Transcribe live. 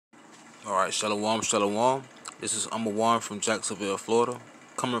Alright, Shalom, Shalom. This is Warren from Jacksonville, Florida,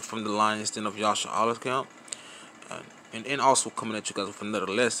 coming from the Lion's Den of Yasha Olive Camp, and also coming at you guys with another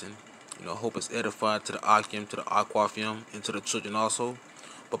lesson. Hope it's edifying to the Akim, to the Aquafim, and to the children also.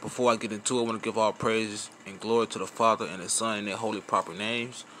 But before I get into it, I want to give all praises and glory to the Father and the Son in their holy proper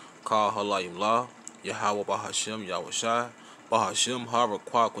names. Call Halayullah, Yahweh Bahashim, Yahweh Shai, Bahashim, Hara,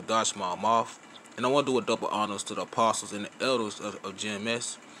 Kwa, Kodash, Ma'amath. And I want to do a double honors to the apostles and the elders of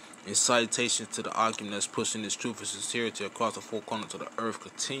GMS. And salutations to the argument that's pushing this truth and sincerity across the four corners of the earth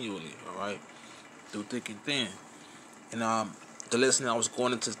continually, alright? Through thick and thin. And the lesson I was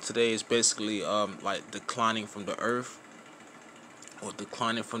going into today is basically like declining from the earth, or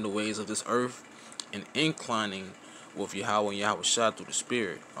declining from the ways of this earth, and inclining with Yahweh and Yahweh Shah through the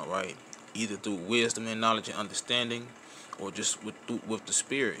Spirit, alright? Either through wisdom and knowledge and understanding, or just with the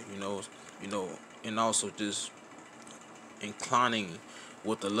Spirit, and also just inclining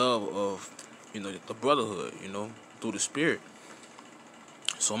with the love of, the brotherhood, through the Spirit.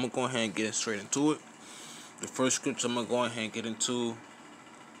 So I'm going to go ahead and get straight into it. The first scripture I'm going to go ahead and get into,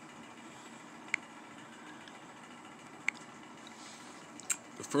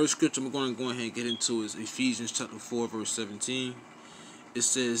 is Ephesians chapter 4, verse 17. It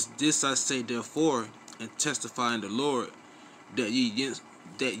says, "This I say therefore, and testify in the Lord, that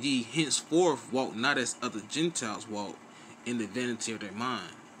ye henceforth walk not as other Gentiles walk, in the vanity of their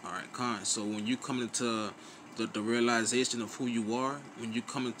mind." Alright, kind. So when you come into the realization of who you are, when you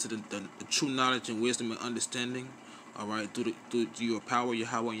come into the true knowledge and wisdom and understanding, alright, through your power,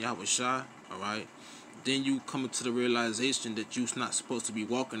 Yahweh and Yahweh Shai, alright, then you come into the realization that you're not supposed to be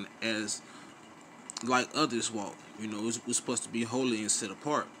walking as like others walk. We're supposed to be holy and set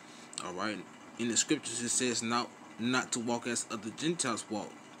apart. Alright. In the scriptures it says not to walk as other Gentiles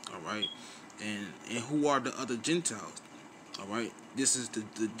walk. Alright. And who are the other Gentiles? Alright. This is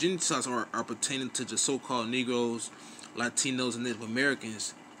the Gentiles are pertaining to the so-called Negroes, Latinos, and Native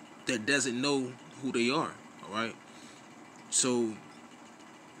Americans that doesn't know who they are. Alright. So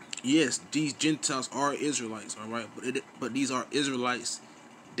yes, these Gentiles are Israelites, alright, but these are Israelites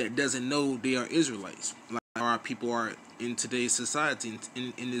that doesn't know they are Israelites, like our people are in today's society,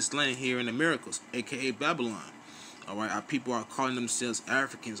 in this land here in America, aka Babylon. Alright, our people are calling themselves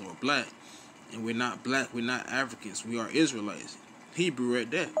Africans or black, and we're not black, we're not Africans, we are Israelites. Hebrew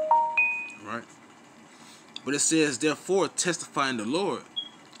read that, alright. But it says, therefore, testify in the Lord,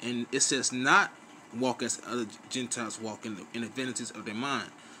 and it says not walk as other Gentiles walk in the vanities of their mind.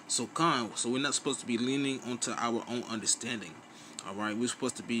 So we're not supposed to be leaning onto our own understanding. Alright, we're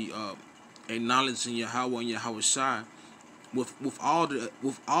supposed to be acknowledging Yahweh and Yahweh Shai with all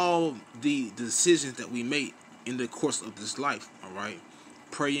the decisions that we make in the course of this life. Alright,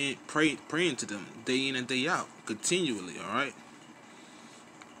 praying to them day in and day out, continually. Alright.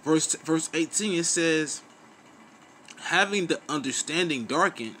 Verse 18, it says, having the understanding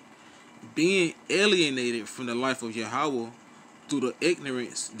darkened, being alienated from the life of Yahweh through the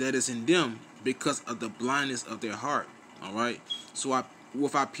ignorance that is in them because of the blindness of their heart. Alright. So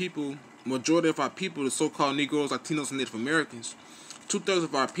with our people, majority of our people, the so-called Negroes, Latinos, and Native Americans, 2/3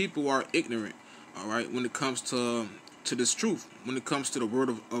 of our people are ignorant. Alright, when it comes to this truth, when it comes to the word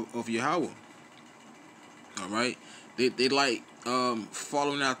of Yahweh. Alright. They like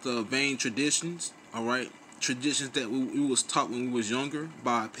following out the vain traditions. Alright. Traditions that we was taught when we was younger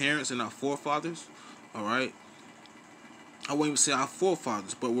by our parents and our forefathers. Alright. I won't even say our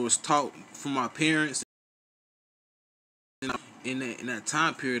forefathers, but we was taught from our parents in that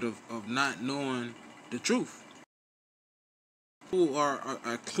time period of not knowing the truth. People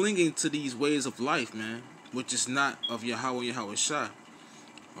are clinging to these ways of life, man, which is not of Yahweh and Yahweh Shai.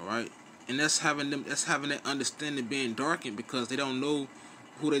 Alright. And that's having that understanding being darkened because they don't know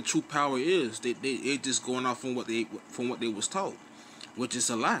who their true power is. They just going off from what they was taught, which is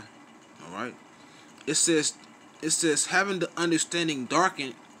a lie. Alright. It says having the understanding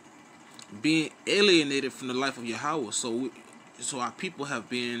darkened, being alienated from the life of Yahweh. So our people have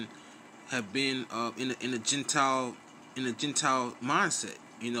been in a Gentile mindset,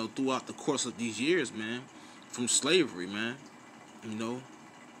 throughout the course of these years, man, from slavery, man, and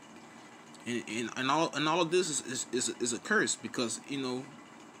all of this is a curse because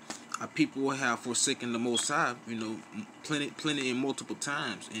our people have forsaken the Most High, plenty and multiple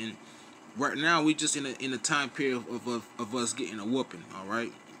times, and right now we just in a time period of us getting a whooping. All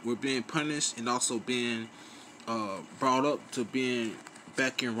right, we're being punished and also being brought up to being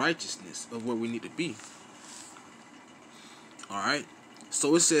back in righteousness of where we need to be. All right,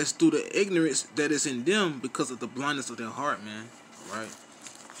 so it says through the ignorance that is in them because of the blindness of their heart, man. All right,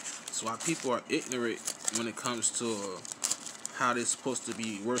 so our people are ignorant when it comes to how they're supposed to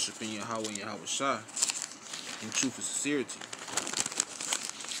be worshiping Yahweh and Yahweh Shai in truth and sincerity.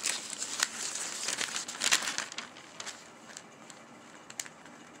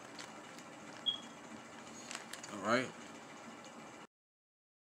 Alright.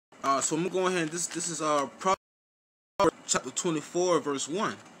 So I'm gonna go ahead and this is Proverbs chapter 24 verse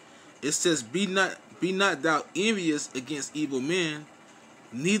 1. It says, Be not thou envious against evil men,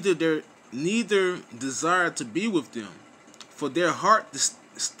 neither desire to be with them, for their heart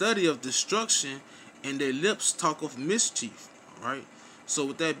study of destruction, and their lips talk of mischief. Alright. So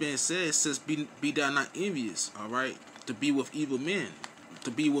with that being said, it says, Be thou not envious. Alright. To be with evil men.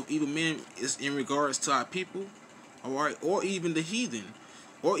 To be with evil men is in regards to our people. Alright, or even the heathen,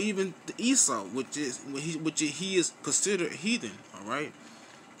 or even the Esau, which he is considered heathen. Alright.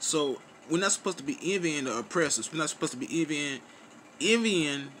 So we're not supposed to be envying the oppressors. We're not supposed to be envying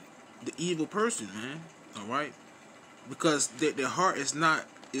the evil person, man. Alright? Because their heart is not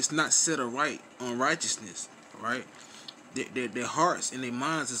set aright on righteousness. Alright? Their hearts and their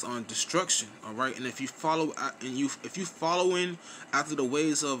minds is on destruction. Alright? And if you follow following after the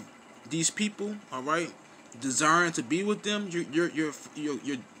ways of these people, alright, desiring to be with them, you're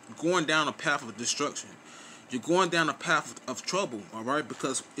going down a path of destruction. You're going down a path of trouble. Alright?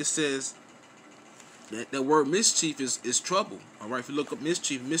 Because it says that word mischief is trouble. Alright? If you look up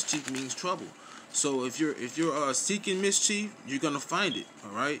mischief means trouble. So if you're seeking mischief, you're gonna find it.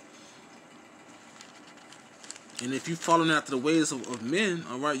 Alright? And if you're following after the ways of men,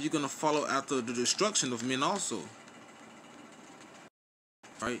 alright, you're gonna follow after the destruction of men also.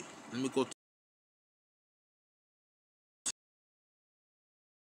 Alright? Let me go to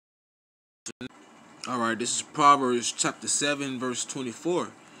Alright, this is Proverbs chapter 7 verse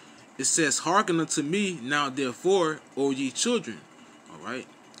 24. It says, Hearken unto me now therefore, O ye children. Alright.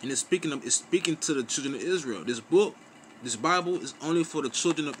 And it's speaking to the children of Israel. This Bible is only for the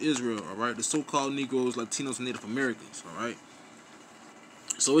children of Israel, alright, the so-called Negroes, Latinos, and Native Americans, alright.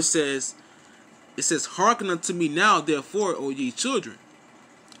 So it says, Hearken unto me now therefore, O ye children,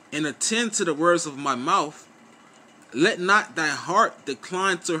 and attend to the words of my mouth. Let not thy heart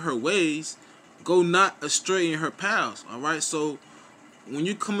decline to her ways, go not astray in her paths. Alright, so when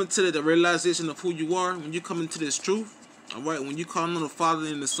you come into the realization of who you are, when you come into this truth, alright, when you call on the Father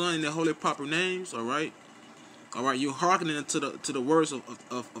and the Son in their holy proper names, alright, you're hearkening to the words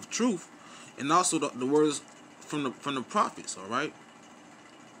of truth, and also the words from the prophets, alright.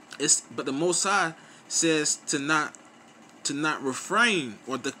 But the Most High says to not refrain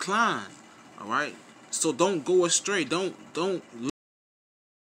or decline, alright. So don't go astray. Don't lean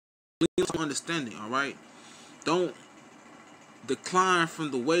to understanding. All right. Don't decline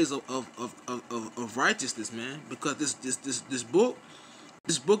from the ways of righteousness, man. Because this book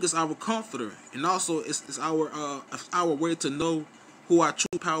is our comforter, and also it's our way to know who our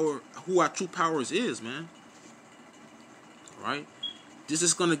true powers is, man. All right. This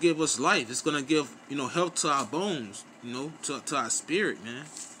is gonna give us life. It's gonna give health to our bones, to our spirit, man.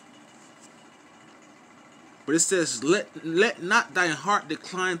 But it says, let not thy heart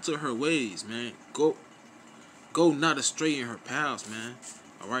decline to her ways, man. Go not astray in her paths, man.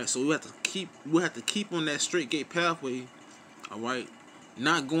 All right. So we have to keep on that straight gate pathway. All right.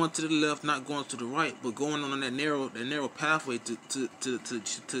 Not going to the left, not going to the right, but going on that narrow pathway to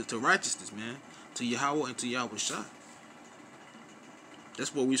righteousness, man. To Yahweh and to Yahweh Shai.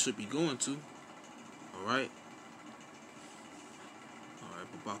 That's what we should be going to. All right. All right,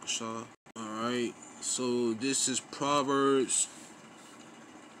 Babaka Shah. All right. So this is Proverbs.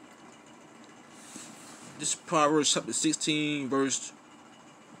 This is Proverbs chapter 16, verse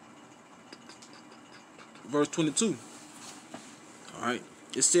 22. All right.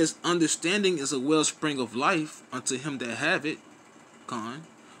 It says, understanding is a wellspring of life unto him that have it, Khan.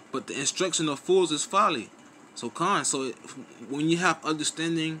 But the instruction of fools is folly. So Khan. So when you have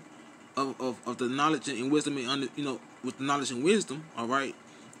understanding of the knowledge and wisdom, and with the knowledge and wisdom, all right,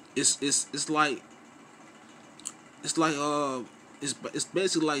 it's like it's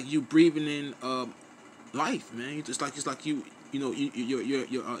basically like you breathing in life, man. It's like you're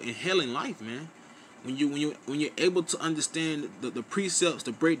inhaling life, man. When you're able to understand the precepts,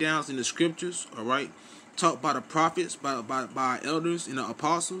 the breakdowns in the scriptures, all right, taught by the prophets, by our elders and the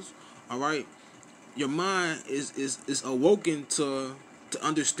apostles, all right, your mind is awoken to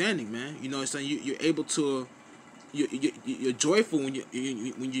understanding, man. You know what I'm saying? You're able to you're joyful when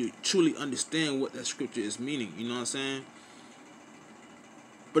you truly understand what that scripture is meaning. You know what I'm saying?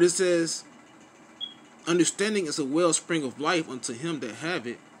 But it says, understanding is a wellspring of life unto him that have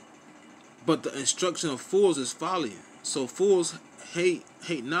it, but the instruction of fools is folly. So fools hate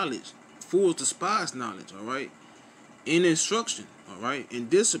knowledge. Fools despise knowledge. All right. in instruction, all right, in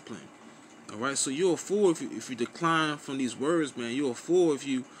discipline, all right. So you're a fool if you decline from these words, man. You're a fool if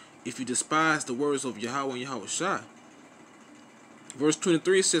you despise the words of Yahweh and Yahweh Shai. Verse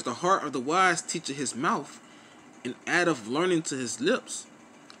 23 says, "The heart of the wise teacheth his mouth, and addeth learning to his lips.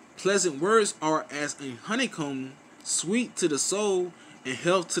 Pleasant words are as a honeycomb, sweet to the soul, and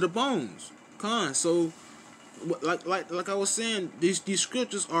health to the bones." So, like I was saying, these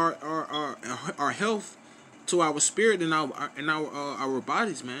scriptures are health to our spirit and our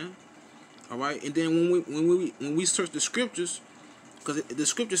bodies, man. All right, and then when we search the scriptures, because the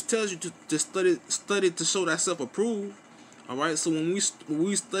scriptures tells you to study to show thyself approved. All right, so when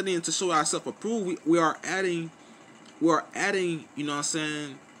we studying to show ourselves approved, we are adding, you know what I'm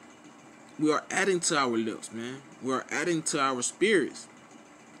saying, we are adding to our lips, man. We are adding to our spirits.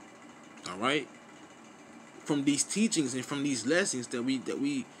 All right, from these teachings and from these lessons that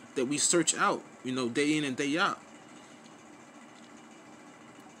we search out, you know, day in and day out.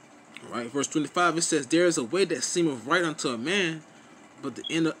 All right, verse 25, it says, "There is a way that seemeth right unto a man, but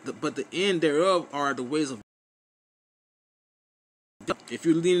the end thereof are the ways of." If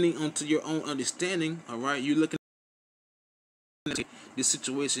you're leaning onto your own understanding, all right, you're looking at this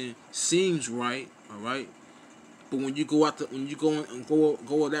situation seems right, all right, but when you go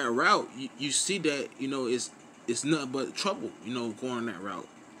go that route, you see that, you know, it's nothing but trouble, you know, going that route,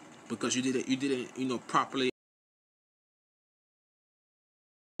 because you didn't you know, properly,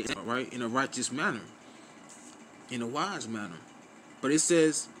 all right, in a righteous manner, in a wise manner. But it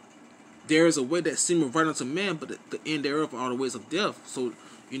says, "There is a way that seemeth right unto man, but the end thereof are the ways of death." So,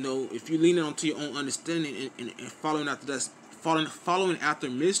 you know, if you're leaning onto your own understanding and following after following after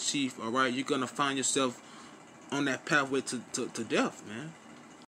mischief, all right, you're gonna find yourself on that pathway to death, man.